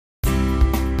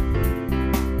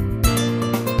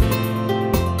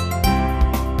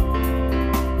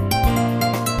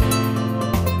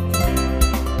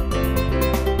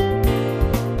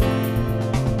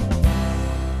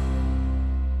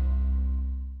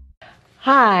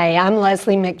Hi, I'm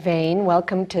Leslie McVeigh.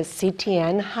 Welcome to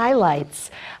CTN Highlights.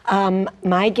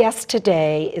 My guest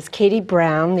today is Katie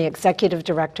Brown, the Executive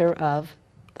Director of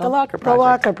The Locker Project. The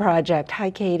Locker Project.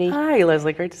 Hi, Katie. Hi,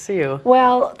 Leslie. Great to see you.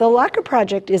 Well, the Locker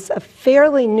Project is a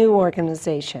fairly new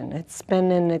organization. It's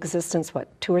been in existence, what,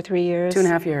 2 or 3 years?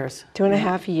 2.5 years.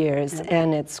 2.5 years,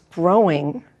 and it's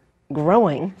growing.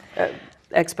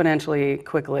 Exponentially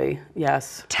quickly,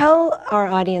 yes. Tell our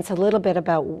audience a little bit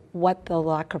about what the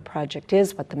Locker Project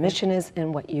is, what the mission is,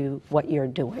 and what you're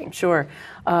doing. Sure.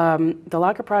 The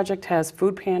Locker Project has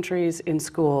food pantries in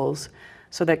schools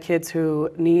so that kids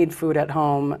who need food at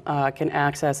home can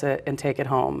access it and take it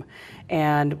home.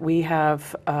 And we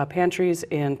have pantries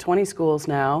in 20 schools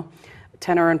now.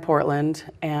 10 are in Portland,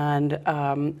 and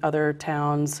other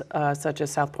towns such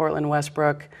as South Portland,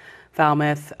 Westbrook,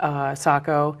 Falmouth,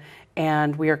 Saco.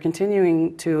 And we are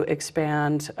continuing to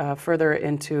expand further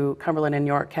into Cumberland and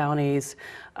York counties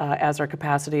as our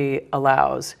capacity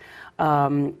allows.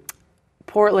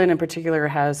 Portland in particular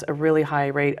has a really high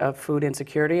rate of food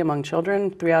insecurity among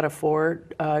children. 3 out of 4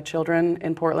 children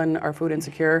in Portland are food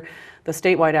insecure. The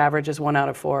statewide average is 1 out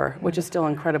of 4, which is still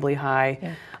incredibly high.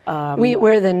 Yeah.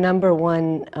 We're the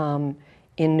 #1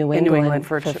 in New England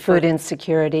for food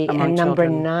insecurity, and number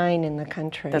children. 9 in the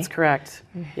country. That's correct.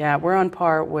 Yeah, we're on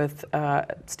par with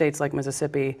states like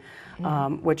Mississippi,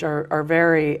 which are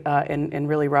very in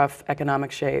really rough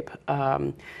economic shape.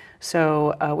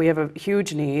 So we have a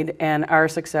huge need, and our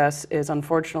success is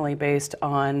unfortunately based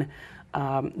on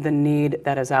the need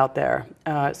that is out there.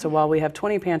 So while we have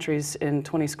 20 pantries in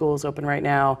 20 schools open right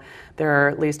now, there are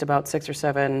at least about 6 or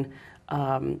 7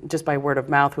 just by word of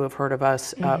mouth who have heard of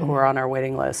us, who are on our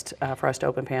waiting list for us to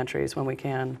open pantries when we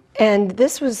can. And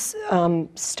this was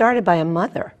started by a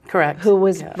mother. Correct. Who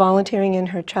was volunteering in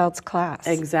her child's class.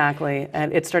 Exactly.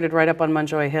 And it started right up on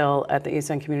Munjoy Hill at the East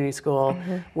End Community School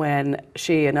when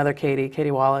she, another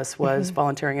Katie Wallace, was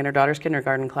volunteering in her daughter's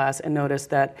kindergarten class and noticed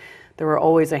that there were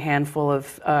always a handful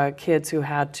of kids who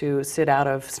had to sit out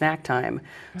of snack time.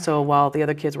 So while the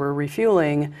other kids were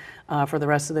refueling for the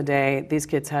rest of the day, these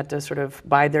kids had to sort of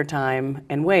bide their time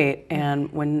and wait.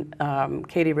 And when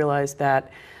Katie realized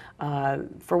that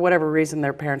for whatever reason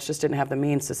their parents just didn't have the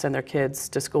means to send their kids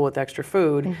to school with extra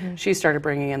food, she started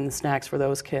bringing in the snacks for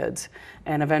those kids.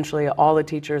 And eventually all the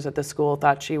teachers at the school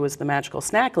thought she was the magical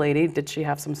snack lady. Did she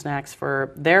have some snacks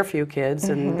for their few kids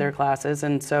in their classes?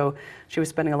 And so she was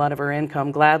spending a lot of her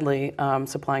income gladly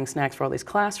supplying snacks for all these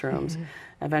classrooms.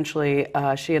 Eventually,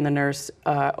 she and the nurse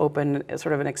opened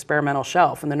sort of an experimental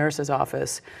shelf in the nurse's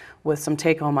office with some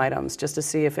take-home items just to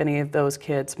see if any of those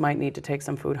kids might need to take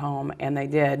some food home, and they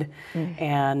did.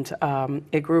 And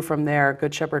it grew from there.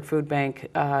 Good Shepherd Food Bank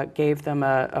gave them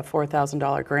a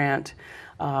 $4,000 grant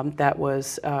that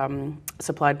was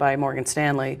supplied by Morgan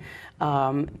Stanley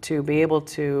to be able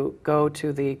to go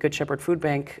to the Good Shepherd Food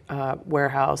Bank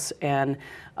warehouse and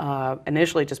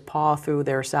initially just paw through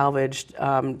their salvaged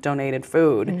donated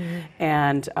food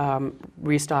and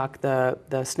restock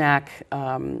the snack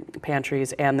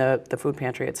pantries and the food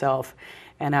pantry itself.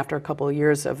 And after a couple of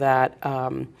years of that,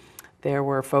 there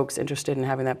were folks interested in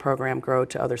having that program grow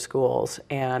to other schools,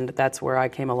 and that's where I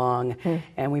came along,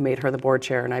 and we made her the board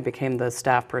chair, and I became the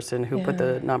staff person who put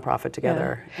the nonprofit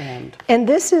together. And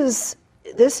this is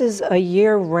a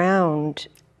year-round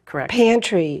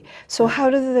pantry. So how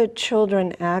do the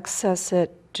children access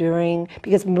it during,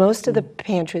 because most of the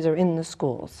pantries are in the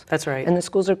schools. That's right. And the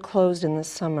schools are closed in the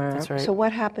summer. That's right. So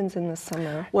what happens in the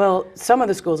summer? Well, some of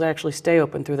the schools actually stay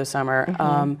open through the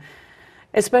summer.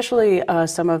 Especially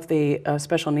some of the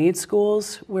special needs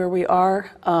schools where we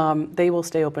are, they will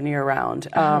stay open year-round.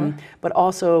 But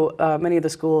also many of the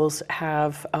schools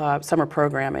have summer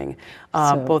programming,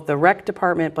 both the rec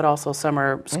department but also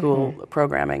summer school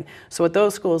programming. So at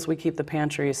those schools we keep the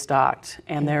pantries stocked,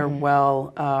 and they're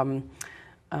well,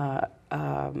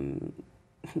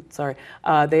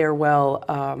 they are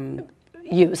well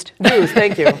used,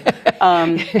 thank you.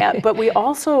 But we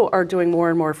also are doing more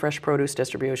and more fresh produce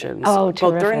distributions, both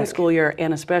during the school year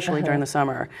and especially during the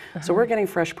summer. So we're getting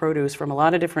fresh produce from a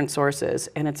lot of different sources,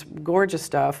 and it's gorgeous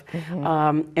stuff.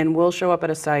 And we'll show up at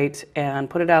a site and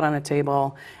put it out on a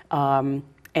table,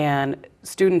 and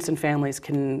students and families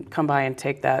can come by and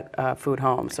take that food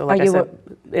home. So like I said,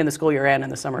 in the school year and in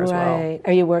the summer as well. Right.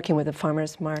 Are you working with the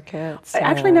farmers markets?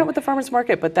 Actually, not with the farmers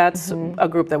market, but that's a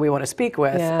group that we want to speak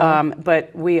with. Yeah.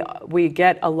 But we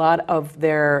get a lot of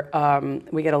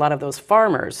those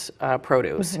farmers'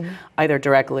 produce, either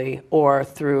directly or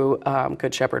through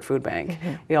Good Shepherd Food Bank.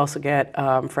 We also get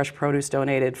fresh produce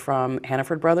donated from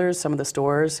Hannaford Brothers, some of the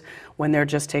stores, when they're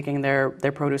just taking their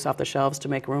produce off the shelves to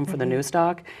make room for the new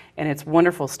stock. And it's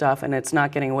wonderful stuff, and it's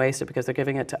not getting wasted because they're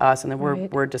giving it to us, and then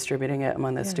we're distributing it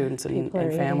among the students and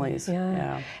families.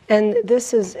 Yeah. And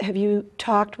have you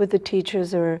talked with the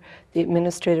teachers or the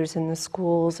administrators in the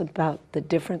schools about the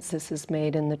difference this has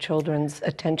made in the children's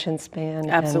attention span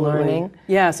and learning?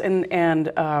 Yes, and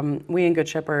we in Good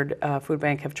Shepherd Food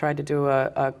Bank have tried to do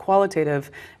a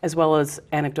qualitative as well as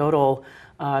anecdotal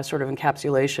sort of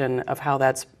encapsulation of how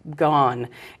that's gone.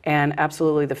 And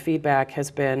absolutely the feedback has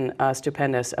been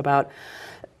stupendous about,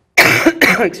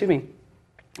 excuse me,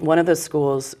 one of the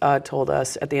schools told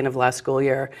us at the end of last school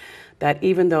year that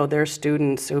even though their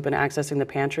students who've been accessing the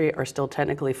pantry are still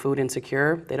technically food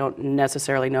insecure, they don't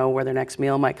necessarily know where their next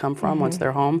meal might come from once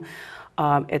they're home.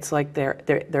 It's like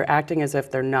they're acting as if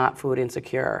they're not food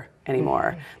insecure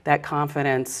anymore. That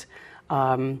confidence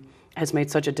has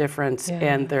made such a difference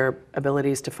in their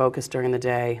abilities to focus during the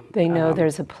day. They know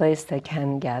there's a place they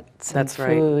can get some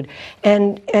food.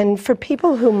 Right. And for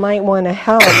people who might want to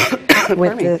help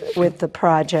with the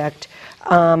project,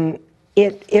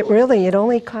 it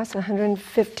only costs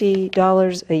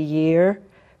 $150 a year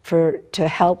to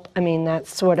help. I mean,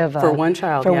 that's sort of for one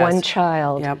child. For one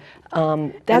child. Yep.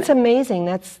 That's amazing.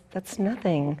 That's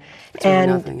nothing. It's really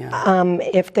nothing, yeah.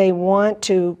 If they want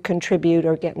to contribute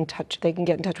or get in touch, they can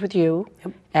get in touch with you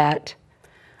at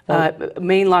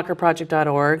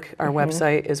MaineLockerProject.org. Our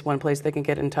website is one place they can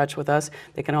get in touch with us.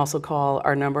 They can also call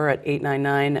our number at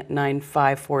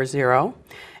 899-9540.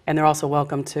 And they're also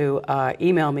welcome to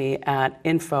email me at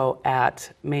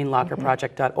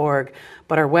info@MaineLockerProject.org.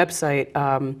 But our website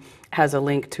has a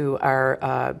link to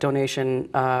our donation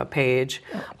page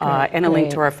and a link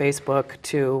to our Facebook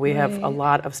too. We have a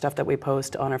lot of stuff that we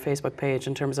post on our Facebook page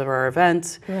in terms of our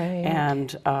events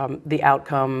and the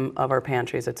outcome of our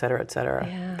pantries, et cetera,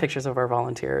 pictures of our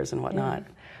volunteers and whatnot.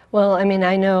 Well, I mean,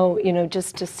 I know,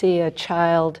 just to see a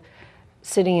child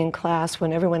sitting in class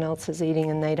when everyone else is eating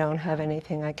and they don't have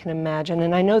anything, I can imagine.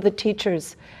 And I know the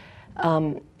teachers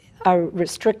are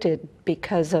restricted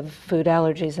because of food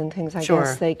allergies and things. I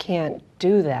guess they can't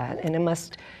do that. And it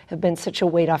must have been such a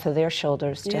weight off of their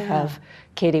shoulders to have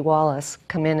Katie Wallace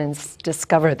come in and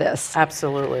discover this.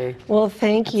 Absolutely. Well,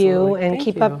 thank you, and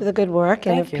keep up the good work.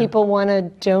 And if people want to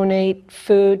donate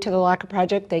food to the Locker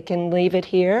Project, they can leave it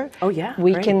here. Oh, yeah.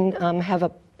 We can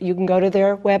you can go to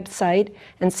their website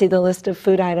and see the list of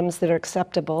food items that are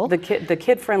acceptable. The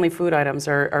kid-friendly food items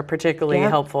are particularly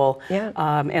helpful. Yeah.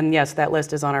 And yes, that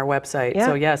list is on our website. Yeah.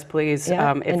 So yes, please,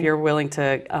 if you're willing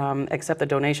to accept the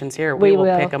donations here, we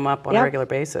will pick them up on a regular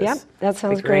basis. Yep, that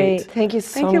sounds great. Thank you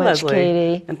so much, Leslie.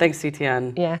 Katie. And thanks,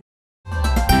 CTN. Yeah.